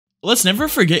Let's never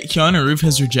forget Keanu Reeves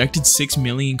has rejected 6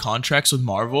 million contracts with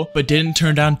Marvel, but didn't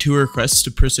turn down 2 requests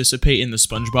to participate in the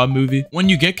SpongeBob movie. When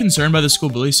you get concerned by the school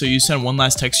bully, so you send one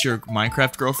last text to your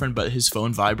Minecraft girlfriend, but his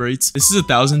phone vibrates. This is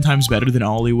 1,000 times better than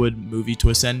Hollywood movie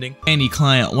twist ending. Any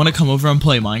client, wanna come over and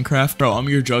play Minecraft? Bro, I'm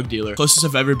your drug dealer. Closest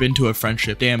I've ever been to a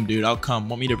friendship. Damn, dude, I'll come.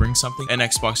 Want me to bring something? An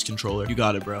Xbox controller. You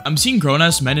got it, bro. I'm seeing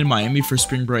grown-ass men in Miami for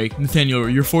spring break. Nathaniel,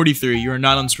 you're 43. You're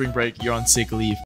not on spring break. You're on sick leave.